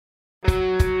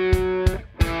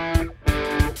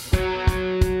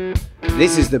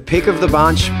This is the Pick of the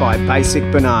Bunch by Basic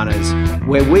Bananas,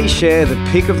 where we share the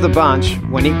pick of the bunch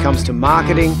when it comes to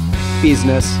marketing,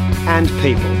 business, and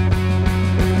people.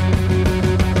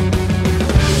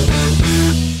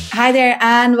 Hi there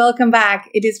and welcome back.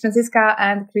 It is Francisca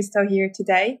and Christo here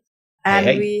today. And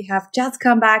Hey. We have just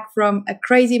come back from a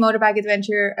crazy motorbike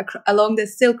adventure along the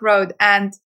Silk Road.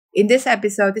 And in this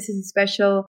episode, this is a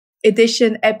special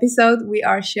edition episode. We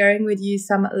are sharing with you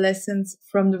some lessons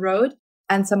from the road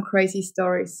and some crazy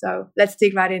stories. So let's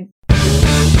dig right in.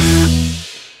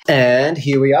 And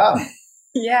here we are.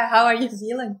 Yeah, how are you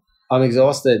feeling? I'm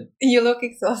exhausted. You look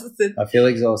exhausted. I feel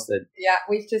exhausted. Yeah,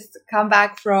 we've just come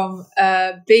back from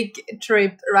a big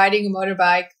trip riding a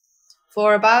motorbike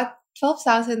for about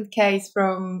 12,000 k's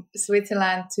from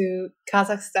Switzerland to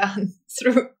Kazakhstan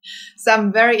through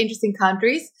some very interesting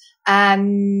countries.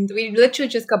 And we literally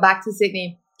just got back to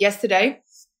Sydney yesterday.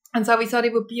 And so we thought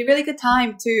it would be a really good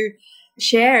time to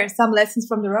share some lessons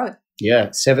from the road. Yeah,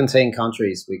 17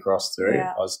 countries we crossed through.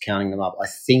 Yeah. I was counting them up. I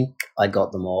think I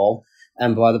got them all.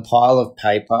 And by the pile of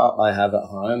paper I have at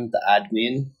home, the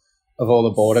admin of all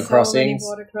the border crossings, many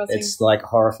border crossings. it's like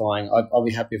horrifying. I'll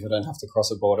be happy if I don't have to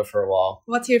cross a border for a while.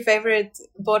 What's your favorite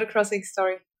border crossing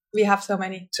story? We have so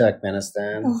many.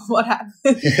 Turkmenistan. What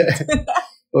happened?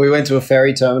 Well, we went to a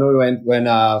ferry terminal. We went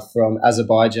from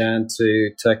Azerbaijan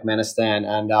to Turkmenistan,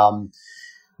 and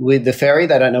with the ferry,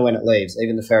 they don't know when it leaves,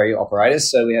 even the ferry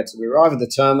operators. So we arrive at the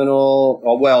terminal.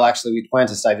 Actually, we planned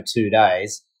to stay for 2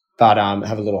 days, but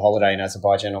have a little holiday in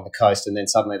Azerbaijan on the coast. And then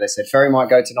suddenly they said, ferry might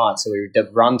go tonight. So we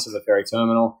run to the ferry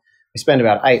terminal. We spend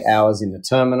about 8 hours in the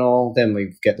terminal. Then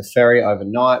we get the ferry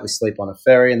overnight. We sleep on a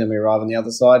ferry, and then we arrive on the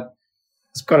other side.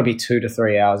 It's got to be 2 to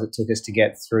 3 hours it took us to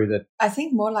get through the... I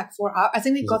think more like 4 hours. I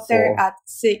think we got 4? there at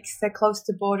 6. They closed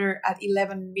the border at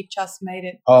 11. We just made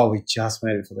it. Oh, we just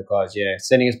made it for the guys, yeah.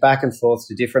 Sending us back and forth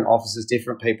to different offices,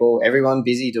 different people, everyone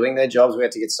busy doing their jobs. We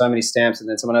had to get so many stamps, and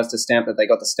then someone has to stamp that they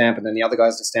got the stamp, and then the other guy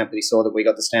has to stamp that he saw that we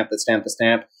got the stamp that stamped the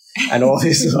stamp, and all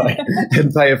this,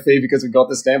 and pay a fee because we got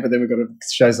the stamp, and then we've got to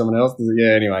show someone else.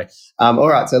 Yeah, anyway. All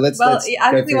right, so let's Well, let's I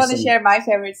go actually through want to some- share my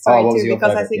favorite story what was too, your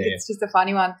because I favourite? think Yeah, it's just a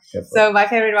funny one. Go for it. So my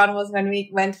favorite one was when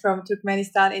we went from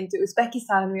Turkmenistan into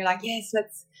Uzbekistan, and we were like, yes,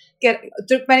 let's get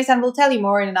Turkmenistan. We'll tell you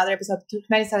more in another episode.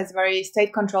 Turkmenistan is very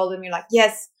state controlled, and we're like,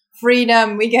 yes,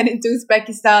 freedom. We get into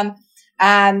Uzbekistan,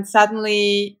 and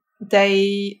suddenly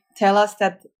they tell us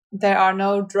that there are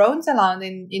no drones allowed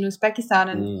in Uzbekistan,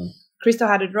 and Christo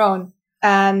had a drone,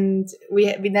 and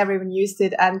we never even used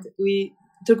it, and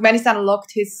Turkmenistan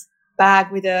locked his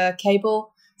bag with a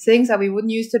cable thing, so we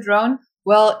wouldn't use the drone.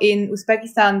 Well, in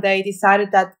Uzbekistan, they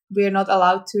decided that we're not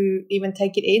allowed to even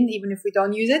take it in, even if we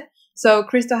don't use it. So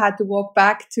Christo had to walk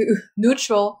back to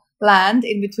neutral land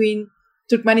in between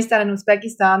Turkmenistan and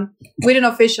Uzbekistan with an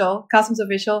official, customs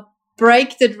official,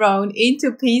 break the drone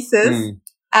into pieces,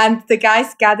 and the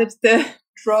guys gathered the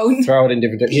drone. Throw it in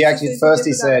different... He actually, first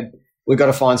he said, we've got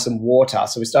to find some water.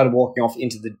 So we started walking off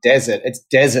into the desert. It's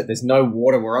desert. There's no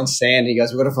water. We're on sand. He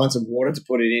goes, we've got to find some water to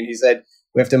put it in. He said,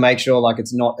 we have to make sure like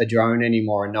it's not a drone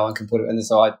anymore and no one can put it. And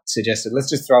so I suggested, let's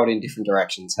just throw it in different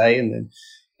directions, hey? And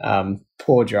then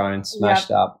poor drone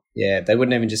smashed up. Yeah, they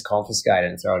wouldn't even just confiscate it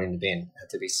and throw it in the bin. It had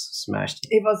to be smashed.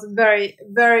 It was very,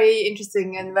 very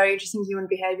interesting and very interesting human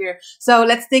behavior. So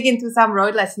let's dig into some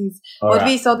road lessons. What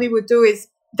we thought we would do is,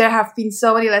 there have been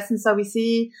so many lessons, so we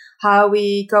see how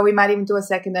we go. We might even do a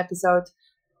second episode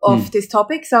of this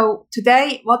topic. So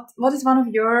today, what is one of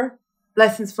your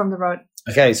lessons from the road?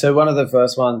 Okay, so one of the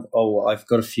first ones, I've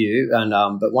got a few, and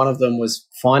but one of them was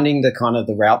finding the kind of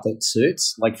the route that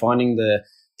suits, like finding the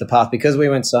path, because we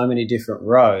went so many different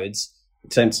roads,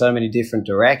 so many different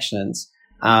directions.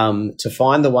 To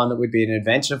find the one that would be an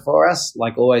adventure for us,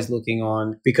 like always looking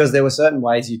on, because there were certain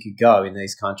ways you could go in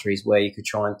these countries where you could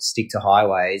try and stick to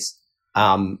highways.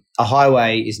 A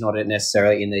highway is not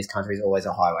necessarily in these countries always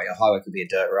a highway. A highway could be a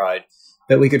dirt road,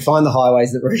 but we could find the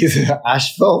highways that were either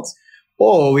asphalt,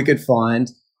 or we could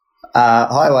find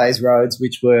roads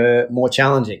which were more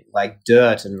challenging, like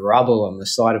dirt and rubble on the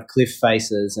side of cliff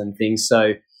faces and things.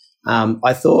 So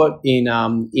I thought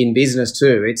in business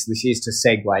too, this is to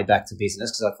segue back to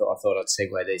business, because I thought I'd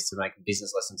segue these to make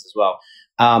business lessons as well.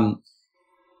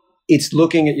 It's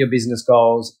looking at your business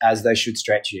goals as they should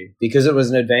stretch you, because it was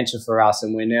an adventure for us,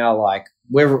 and we're now like,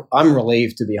 I'm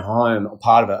relieved to be home, a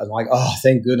part of it. I'm like, oh,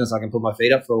 thank goodness I can put my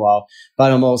feet up for a while,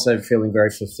 but I'm also feeling very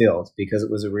fulfilled because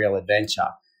it was a real adventure.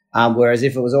 Whereas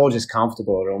if it was all just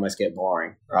comfortable, it would almost get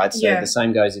boring, right? So the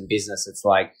same goes in business. It's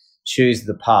like, choose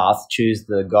the path, choose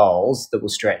the goals that will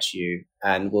stretch you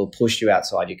and will push you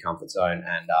outside your comfort zone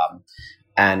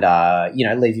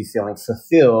and leave you feeling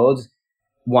fulfilled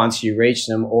once you reach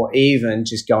them, or even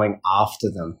just going after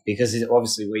them, because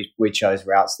obviously we chose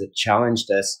routes that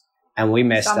challenged us and we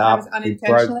messed Sometimes up, we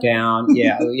broke down.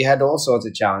 Yeah, you had all sorts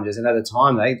of challenges, and at the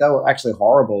time they were actually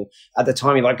horrible. At the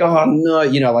time you're like, oh no,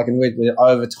 and we're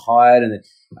overtired and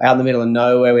out in the middle of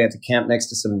nowhere. We had to camp next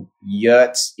to some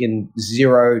yurts in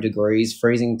 0 degrees,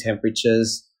 freezing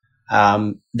temperatures.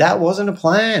 That wasn't a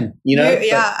plan, you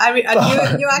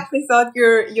actually thought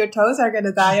your toes are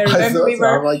gonna die. I remember we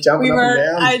were like jumping up and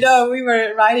down. I know, we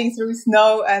were riding through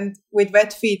snow and with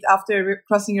wet feet after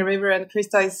crossing a river, and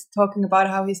Krista is talking about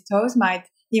how his toes might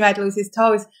lose his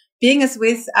toes. Being a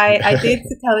Swiss, I did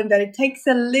tell him that it takes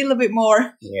a little bit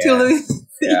more to lose.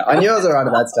 Yeah, I knew I was around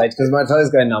at that stage because my toes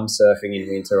go numb surfing in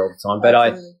winter all the time. But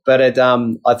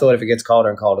I thought if it gets colder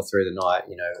and colder through the night,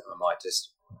 I might just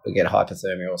get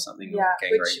hypothermia or something. Yeah,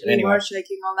 which we were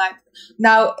shaking all night.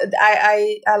 Now,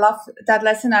 I love that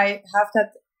lesson. I have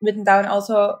that written down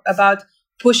also about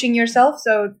pushing yourself.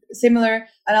 So similar,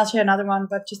 and I'll share another one,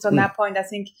 but just on that point, I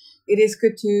think it is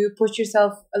good to push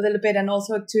yourself a little bit and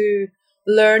also to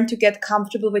learn to get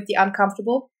comfortable with the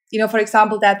uncomfortable. For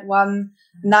example, that one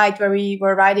night where we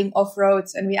were riding off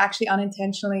roads and we actually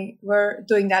unintentionally were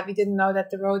doing that. We didn't know that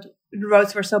the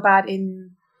roads were so bad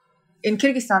in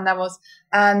Kyrgyzstan, that was,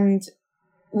 and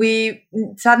we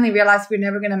suddenly realized we're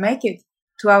never going to make it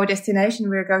to our destination.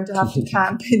 We're going to have to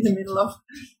camp in the middle of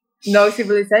no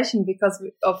civilization because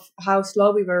of how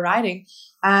slow we were riding.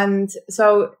 And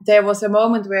so there was a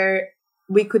moment where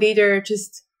we could either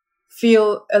just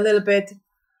feel a little bit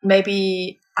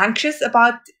maybe anxious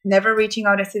about never reaching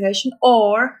our destination,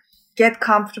 or get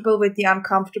comfortable with the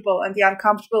uncomfortable. And the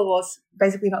uncomfortable was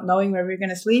basically not knowing where we were going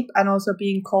to sleep and also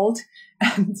being cold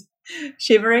and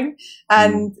shivering.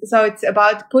 And so it's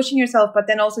about pushing yourself, but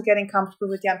then also getting comfortable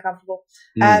with the uncomfortable.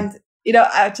 And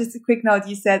just a quick note,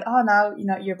 you said, oh, now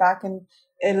you're back and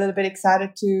a little bit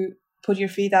excited to put your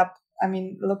feet up. I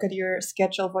mean, look at your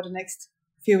schedule for the next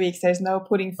few weeks. There's no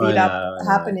putting feet up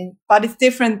happening, but it's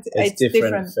different. It's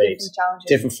different challenges,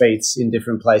 different feet in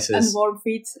different places, and warm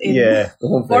feet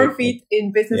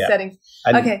in business settings.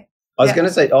 And okay, I was going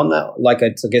to say on that, like, I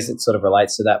guess it sort of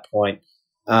relates to that point,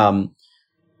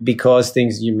 because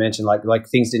things you mentioned, like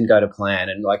things didn't go to plan,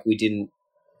 and like we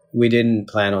didn't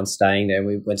plan on staying there.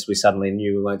 Once we suddenly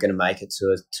knew we weren't going to make it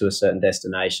to a certain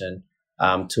destination,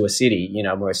 to a city,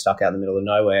 we're stuck out in the middle of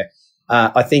nowhere.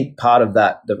 I think part of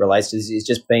that relates to this is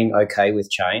just being okay with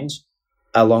change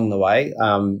along the way,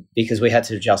 because we had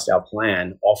to adjust our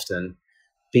plan often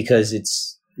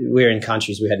because we're in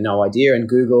countries we had no idea, and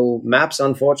Google Maps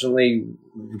unfortunately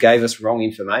gave us wrong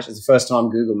information. It's the first time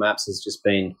Google Maps has just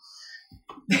been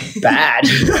bad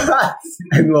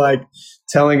and like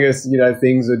telling us,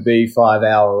 things would be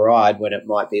 5-hour ride when it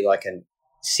might be like a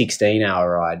 16-hour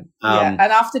ride. And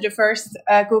after the first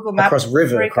Google Maps across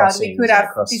river crossings, we could have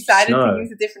decided to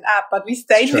use a different app, but we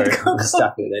stayed with Google.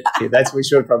 Stuck with it. We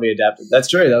should have probably adapted. That's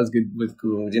true. That was good with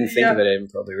Google. We didn't think of it even,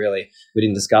 probably, really. We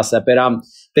didn't discuss that.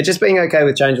 But just being okay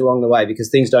with change along the way, because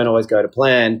things don't always go to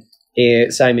plan.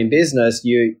 Same in business.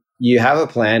 You have a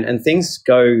plan and things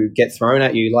get thrown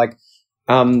at you. Like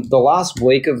the last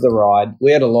week of the ride,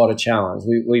 we had a lot of challenge.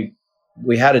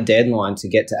 We had a deadline to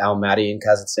get to Almaty in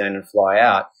Kazakhstan and fly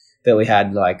out, but we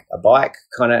had like a bike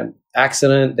kind of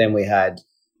accident. Then we had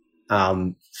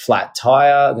flat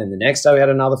tire. Then the next day we had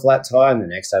another flat tire, and the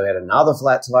next day we had another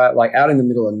flat tire. Like out in the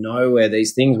middle of nowhere,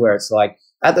 these things where it's like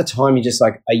at the time you're just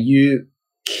like, are you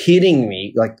kidding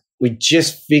me? Like we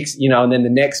just fixed, and then the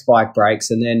next bike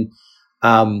breaks, and then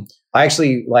I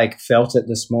actually like felt it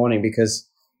this morning because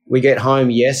we get home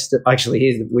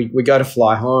we go to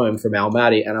fly home from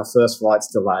Almaty and our first flight's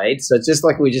delayed. So it's just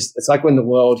like it's like when the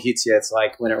world hits you, it's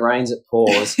like when it rains, it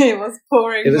pours. It was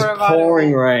pouring. It was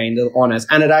pouring rain on us.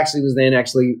 And it actually was then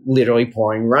literally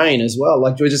pouring rain as well.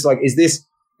 Like we're just like, is this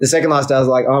the second last day? I was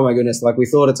like, oh my goodness, like we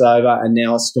thought it's over and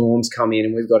now storms come in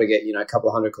and we've got to get, a couple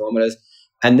of 100 kilometers.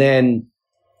 And then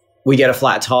we get a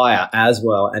flat tire as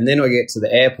well. And then we get to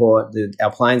the airport, we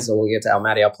get to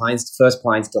Almaty, first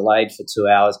plane's delayed for 2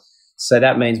 hours. So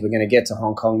that means we're going to get to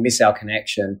Hong Kong, miss our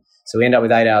connection. So we end up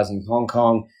with 8 hours in Hong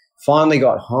Kong, finally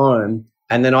got home.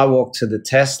 And then I walked to the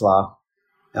Tesla,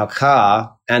 our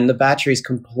car, and the battery's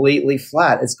completely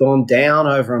flat. It's gone down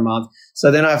over a month. So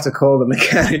then I have to call the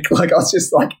mechanic. Like I was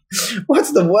just like,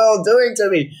 what's the world doing to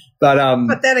me?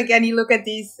 But then again, you look at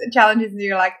these challenges and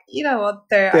you're like, you know what?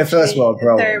 They're first world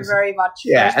problems. They're very much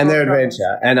and they're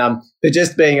adventure. And but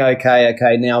just being okay,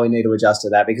 now we need to adjust to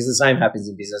that, because the same happens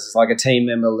in business. It's like a team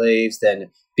member leaves, then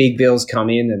big bills come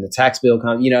in, and the tax bill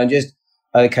comes, and just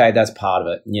okay, that's part of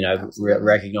it.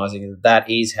 Recognizing that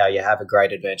is how you have a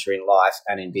great adventure in life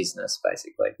and in business,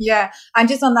 basically. Yeah, and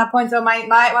just on that point, so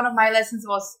my one of my lessons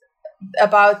was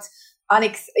about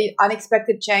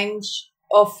unexpected change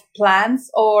of plans,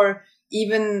 or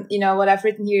even what I've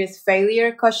written here is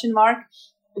failure ?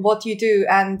 What you do,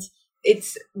 and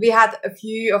we had a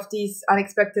few of these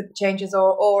unexpected changes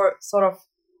or sort of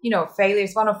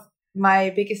failures. One of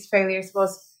my biggest failures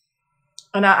was,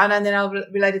 and then I'll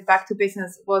relate it back to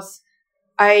business, was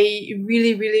I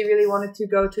really, really, really wanted to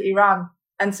go to Iran.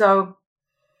 And so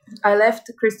I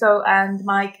left Christo and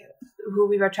Mike, who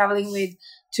we were traveling with,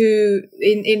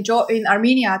 in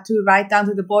Armenia to ride down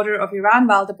to the border of Iran,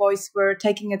 while the boys were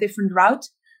taking a different route,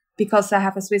 because I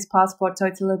have a Swiss passport, so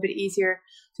it's a little bit easier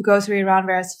to go through Iran,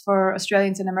 whereas for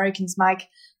Australians and Americans, Mike,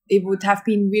 it would have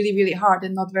been really, really hard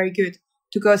and not very good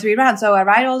to go through Iran. So I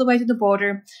ride all the way to the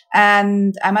border,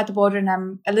 and I'm at the border, and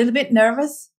I'm a little bit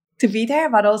nervous to be there,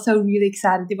 but also really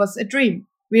excited. It was a dream,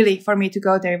 really, for me to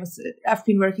go there. I've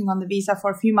been working on the visa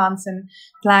for a few months and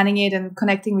planning it and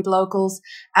connecting with locals.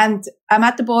 And I'm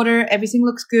at the border. Everything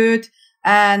looks good.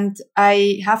 And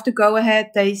I have to go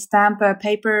ahead. They stamp a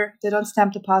paper. They don't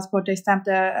stamp the passport. They stamp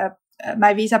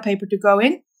my visa paper to go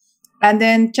in. And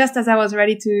then just as I was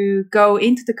ready to go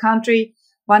into the country,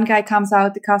 one guy comes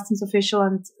out, the customs official,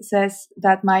 and says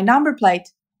that my number plate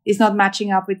is not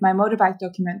matching up with my motorbike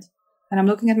document. And I'm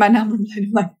looking at my number plate.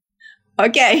 I'm like,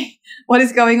 okay, what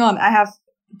is going on? I have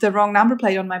the wrong number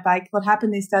plate on my bike. What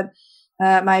happened is that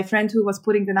my friend who was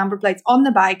putting the number plates on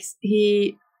the bikes,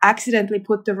 he accidentally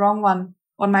put the wrong one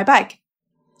on my bike.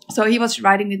 So he was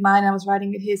riding with mine, I was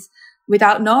riding with his,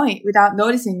 without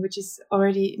noticing, which is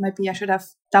already, maybe I should have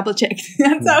double checked.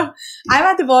 And so I'm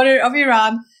at the border of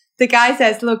Iran. The guy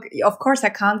says, look, of course I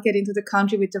can't get into the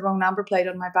country with the wrong number plate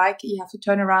on my bike. You have to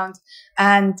turn around.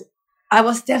 And I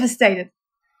was devastated.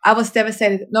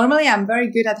 Normally, I'm very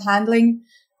good at handling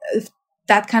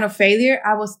that kind of failure.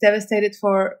 I was devastated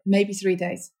for maybe 3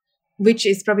 days, which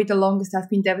is probably the longest I've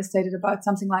been devastated about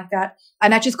something like that.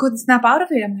 And I just couldn't snap out of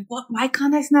it. I'm like, what? Why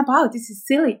can't I snap out? This is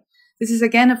silly. This is,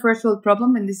 again, a first world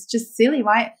problem, and this is just silly.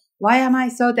 Why am I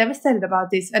so devastated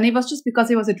about this? And it was just because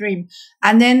it was a dream.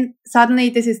 And then suddenly,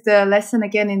 this is the lesson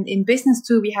again in business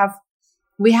too.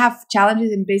 We have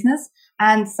challenges in business,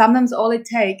 and sometimes all it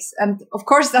takes, and of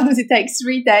course, sometimes it takes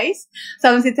 3 days,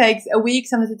 sometimes it takes a week,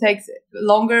 sometimes it takes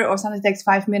longer, or sometimes it takes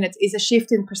 5 minutes, is a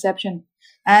shift in perception.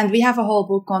 And we have a whole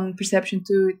book on perception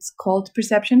too. It's called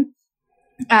Perception,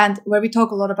 and where we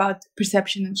talk a lot about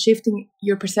perception and shifting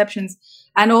your perceptions.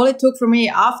 And all it took for me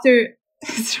after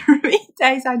 3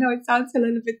 days, I know it sounds a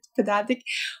little bit pedantic,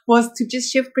 was to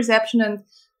just shift perception and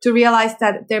to realize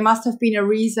that there must have been a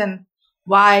reason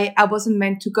why I wasn't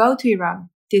meant to go to Iran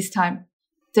this time.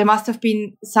 There must have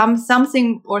been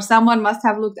something, or someone must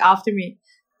have looked after me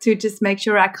to just make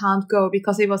sure I can't go,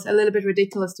 because it was a little bit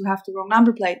ridiculous to have the wrong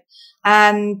number plate.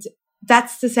 And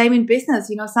that's the same in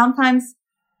business. Sometimes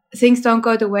things don't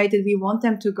go the way that we want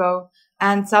them to go.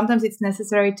 And sometimes it's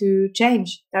necessary to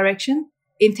change direction,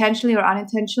 intentionally or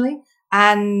unintentionally,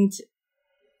 and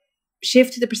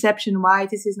shift the perception why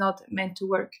this is not meant to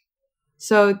work.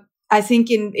 So I think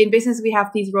in business, we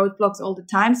have these roadblocks all the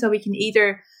time. So we can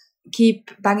either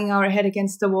keep banging our head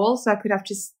against the wall. So I could have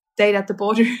just stayed at the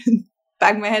border and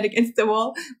bang my head against the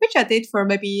wall, which I did for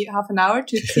maybe half an hour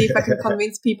to see if I can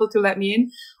convince people to let me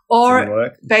in.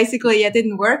 Or basically, it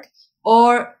didn't work.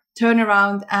 Or turn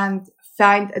around and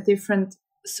find a different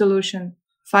solution,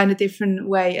 find a different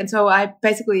way. And so I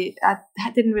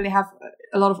didn't really have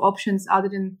a lot of options other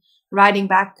than riding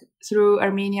back through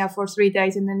Armenia for 3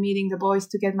 days and then meeting the boys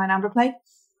to get my number plate.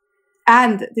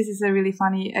 And this is a really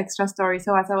funny extra story.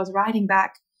 So as I was riding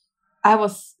back, I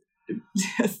was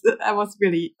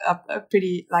really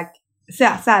pretty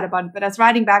sad about it. But I was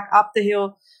riding back up the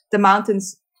hill, the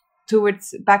mountains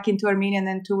back into Armenia and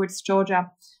then towards Georgia.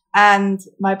 And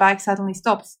my bike suddenly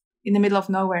stops in the middle of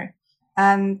nowhere.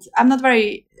 And I'm not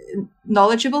very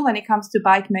knowledgeable when it comes to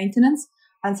bike maintenance.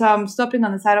 And so I'm stopping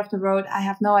on the side of the road. I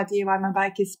have no idea why my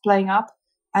bike is playing up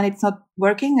and it's not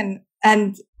working.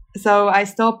 And so I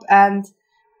stop, and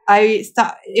I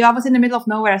was in the middle of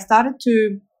nowhere. I started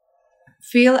to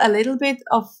feel a little bit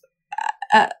of,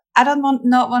 I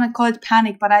not want to call it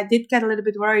panic, but I did get a little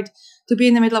bit worried to be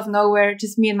in the middle of nowhere,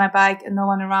 just me and my bike and no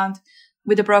one around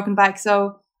with a broken bike.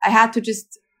 So I had to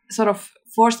just sort of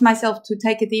force myself to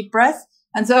take a deep breath.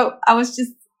 And so I was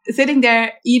just sitting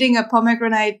there eating a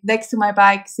pomegranate next to my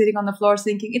bike, sitting on the floor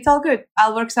thinking, it's all good.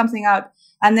 I'll work something out.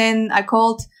 And then I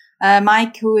called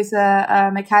Mike, who is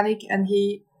a mechanic, and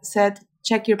he said,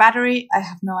 check your battery. I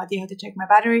have no idea how to check my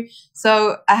battery.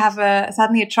 So I have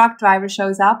suddenly a truck driver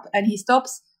shows up and he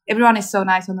stops everyone is so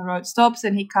nice on the road. Stops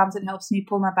and he comes and helps me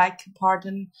pull my bike apart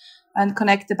and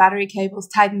connect the battery cables,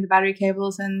 tighten the battery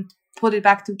cables and put it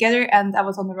back together, and I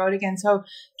was on the road again. So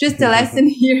just the lesson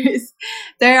here is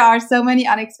there are so many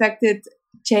unexpected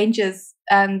changes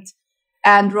and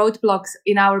roadblocks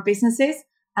in our businesses,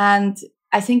 and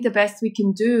I think the best we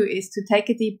can do is to take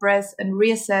a deep breath and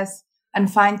reassess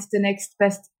and find the next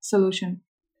best solution.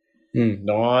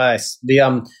 Nice.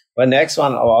 The next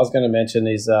one I was going to mention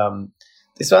is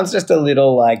this one's just a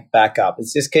little like backup.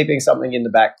 It's just keeping something in the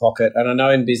back pocket, and I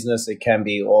know in business it can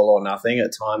be all or nothing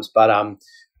at times, but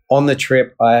on the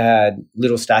trip, I had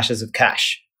little stashes of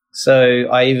cash. So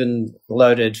I even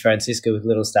loaded Francisca with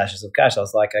little stashes of cash. I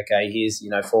was like, okay, here's,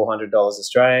 $400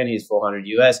 Australian, here's 400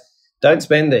 US. Don't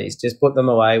spend these. Just put them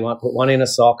away. Put one in a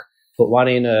sock, put one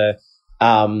in a,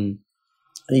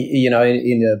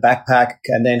 in a backpack,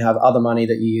 and then have other money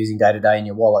that you're using day to day in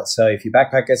your wallet. So if your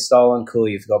backpack gets stolen, cool,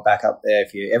 you've got backup there.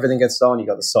 If everything gets stolen, you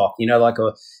got the sock.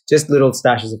 Just little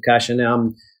stashes of cash.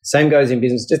 And same goes in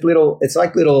business. It's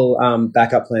like little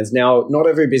backup plans. Now, not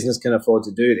every business can afford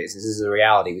to do this. This is a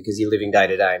reality because you're living day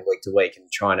to day and week to week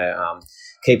and trying to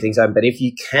keep things open. But if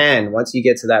you can, once you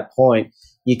get to that point,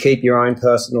 you keep your own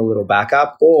personal little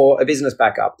backup or a business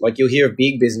backup. Like you'll hear of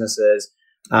big businesses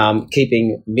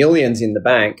keeping millions in the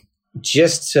bank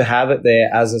just to have it there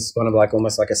as a kind of like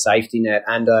almost like a safety net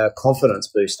and a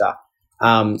confidence booster.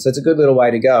 So it's a good little way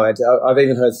to go. I've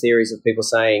even heard theories of people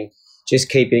saying just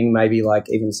keeping maybe like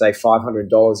even say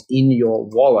 $500 in your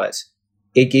wallet,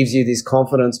 it gives you this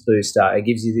confidence booster. It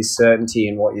gives you this certainty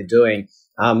in what you're doing.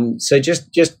 So just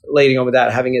leading on with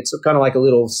that, having it kind of like a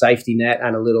little safety net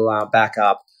and a little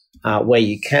backup where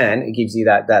you can, it gives you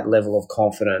that level of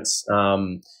confidence.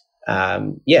 So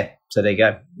there you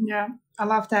go. Yeah, I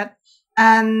love that.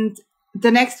 And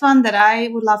the next one that I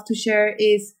would love to share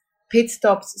is pit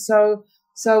stops.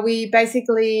 So we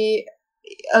basically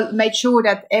made sure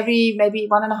that every maybe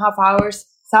 1.5 hours,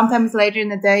 sometimes later in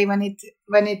the day when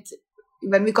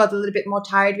we got a little bit more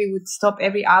tired, we would stop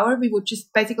every hour. We would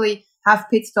just basically have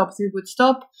pit stops. We would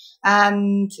stop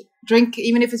and drink,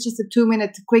 even if it's just a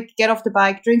 2-minute quick get off the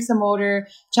bike, drink some water,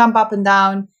 jump up and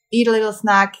down, eat a little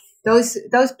snack. Those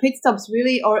pit stops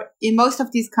really, or in most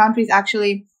of these countries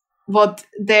actually, what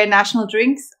their national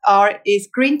drinks are is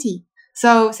green tea.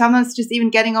 So someone's just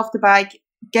even getting off the bike,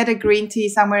 get a green tea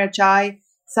somewhere, a chai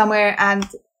somewhere, and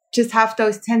just have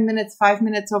those 10 minutes, 5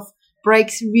 minutes of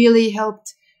breaks really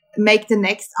helped make the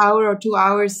next hour or 2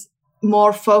 hours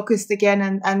more focused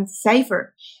again and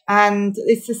safer. And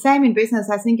it's the same in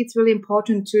business. I think it's really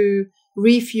important to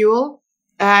refuel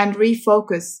and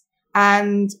refocus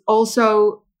and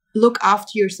also look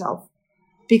after yourself,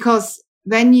 because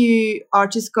when you are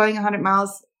just going 100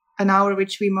 miles an hour,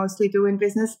 which we mostly do in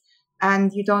business,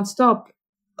 and you don't stop,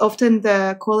 often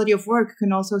the quality of work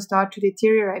can also start to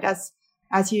deteriorate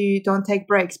as you don't take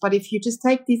breaks. But if you just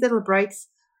take these little breaks,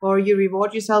 or you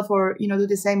reward yourself, or do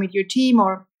the same with your team,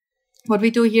 or what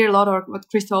we do here a lot, or what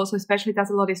Krista also especially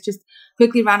does a lot, is just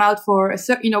quickly run out for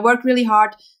work really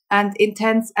hard and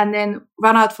intense, and then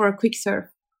run out for a quick surf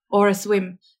or a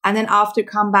swim, and then after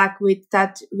come back with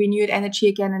that renewed energy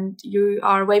again, and you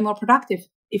are way more productive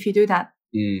if you do that.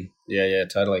 Yeah,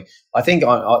 totally. I think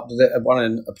a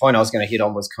point I was going to hit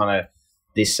on was kind of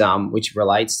this, which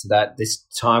relates to that, this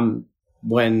time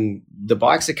when the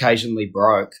bikes occasionally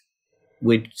broke,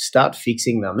 we'd start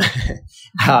fixing them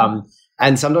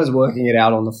and sometimes working it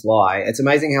out on the fly. It's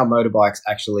amazing how motorbikes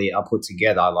actually are put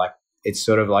together. Like, it's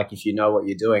sort of like if you know what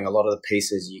you're doing, a lot of the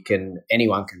pieces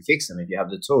anyone can fix them if you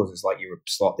have the tools. It's like you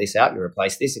slot this out, you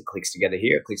replace this, it clicks together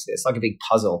here, it clicks there. It's like a big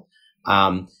puzzle.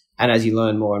 And as you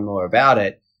learn more and more about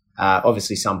it,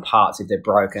 obviously some parts, if they're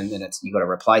broken, then you've got to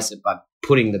replace it. But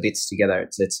putting the bits together,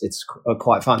 it's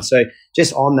quite fun. So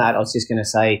just on that, I was just going to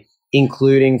say,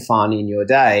 including fun in your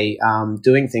day,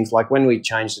 doing things like when we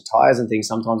changed the tires and things,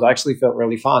 sometimes I actually felt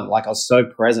really fun. Like I was so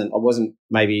present. I wasn't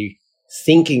maybe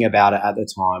thinking about it at the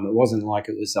time. It wasn't like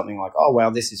it was something like, oh, wow,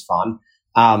 this is fun.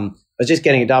 I was just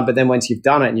getting it done. But then once you've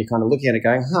done it and you're kind of looking at it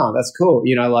going, that's cool, and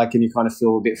you kind of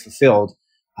feel a bit fulfilled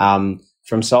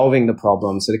from solving the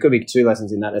problem. So there could be 2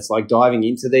 lessons in that. It's like diving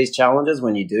into these challenges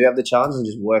when you do have the challenge and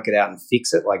just work it out and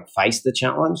fix it, like face the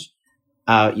challenge.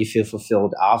 You feel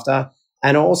fulfilled after.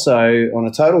 And also, on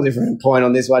a total different point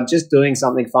on this one, just doing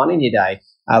something fun in your day,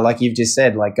 like you've just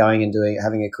said, like going and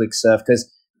having a quick surf. Because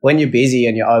when you're busy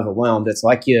and you're overwhelmed, it's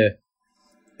like you're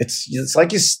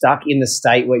stuck in the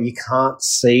state where you can't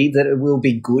see that it will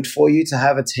be good for you to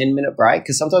have a 10-minute break.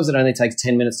 Because sometimes it only takes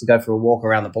 10 minutes to go for a walk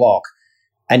around the block,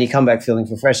 and you come back feeling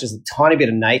refreshed. Just a tiny bit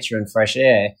of nature and fresh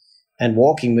air, and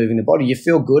walking, moving the body, you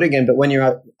feel good again. But when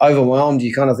you're overwhelmed,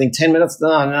 you kind of think 10 minutes,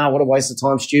 no, what a waste of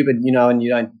time, stupid, and you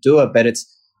don't do it. But it's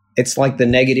like the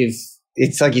negative.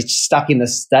 It's like you're stuck in the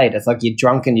state. It's like you're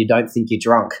drunk and you don't think you're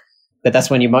drunk. But that's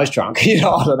when you're most drunk. I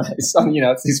don't know. So,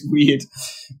 it's this weird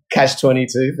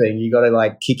catch-22 thing. You got to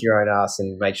like kick your own ass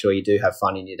and make sure you do have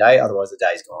fun in your day. Otherwise, the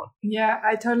day's gone. Yeah,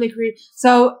 I totally agree.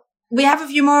 So we have a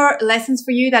few more lessons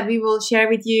for you that we will share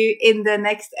with you in the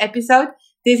next episode.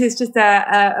 This is just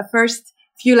a first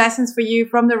few lessons for you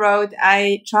from the road.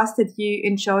 I trust that you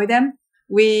enjoy them.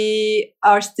 We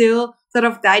are still sort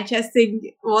of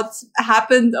digesting what's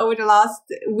happened over the last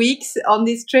weeks on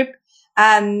this trip.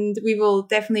 And we will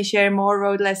definitely share more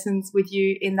road lessons with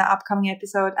you in the upcoming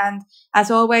episode. And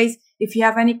as always, if you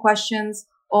have any questions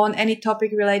on any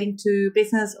topic relating to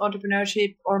business,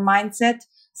 entrepreneurship, or mindset,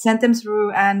 send them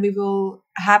through and we will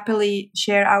happily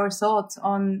share our thoughts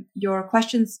on your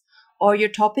questions or your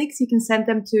topics. You can send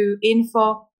them to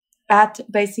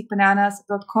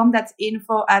info@basicbananas.com. That's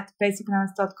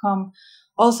info@basicbananas.com.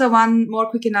 Also, one more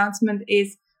quick announcement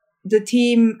is the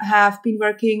team have been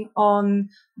working on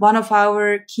one of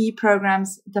our key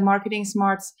programs, the Marketing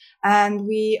Smarts, and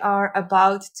we are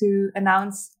about to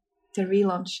announce the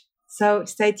relaunch. So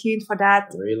stay tuned for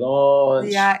that. Relaunch.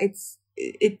 Yeah, it's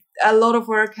a lot of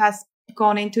work has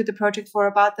gone into the project for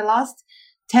about the last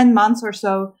 10 months or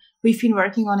so. We've been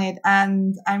working on it,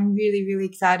 and I'm really, really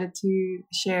excited to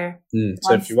share.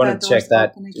 So if you want to check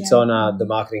that, it's on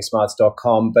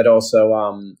themarketingsmarts.com, but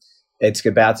also it's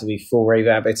about to be full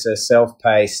revamp. It's a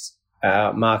self-paced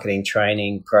marketing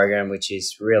training program, which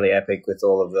is really epic with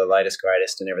all of the latest,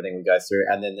 greatest and everything we go through.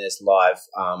 And then there's live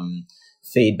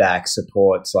feedback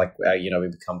support. It's like, we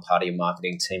become part of your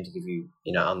marketing team to give you,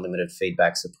 unlimited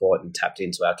feedback support and tapped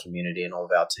into our community and all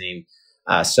of our team.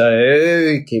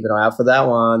 So keep an eye out for that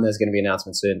one. There's going to be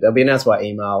announcements soon. They'll be announced by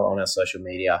email on our social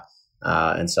media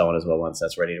and so on as well once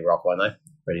that's ready to rock, won't they?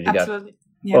 Ready to Absolutely. go.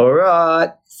 Yeah. All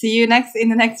right. See you in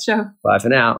the next show. Bye for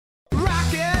now.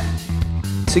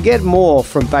 To get more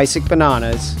from Basic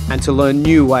Bananas and to learn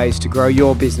new ways to grow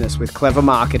your business with clever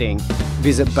marketing,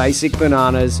 visit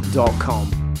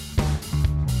basicbananas.com.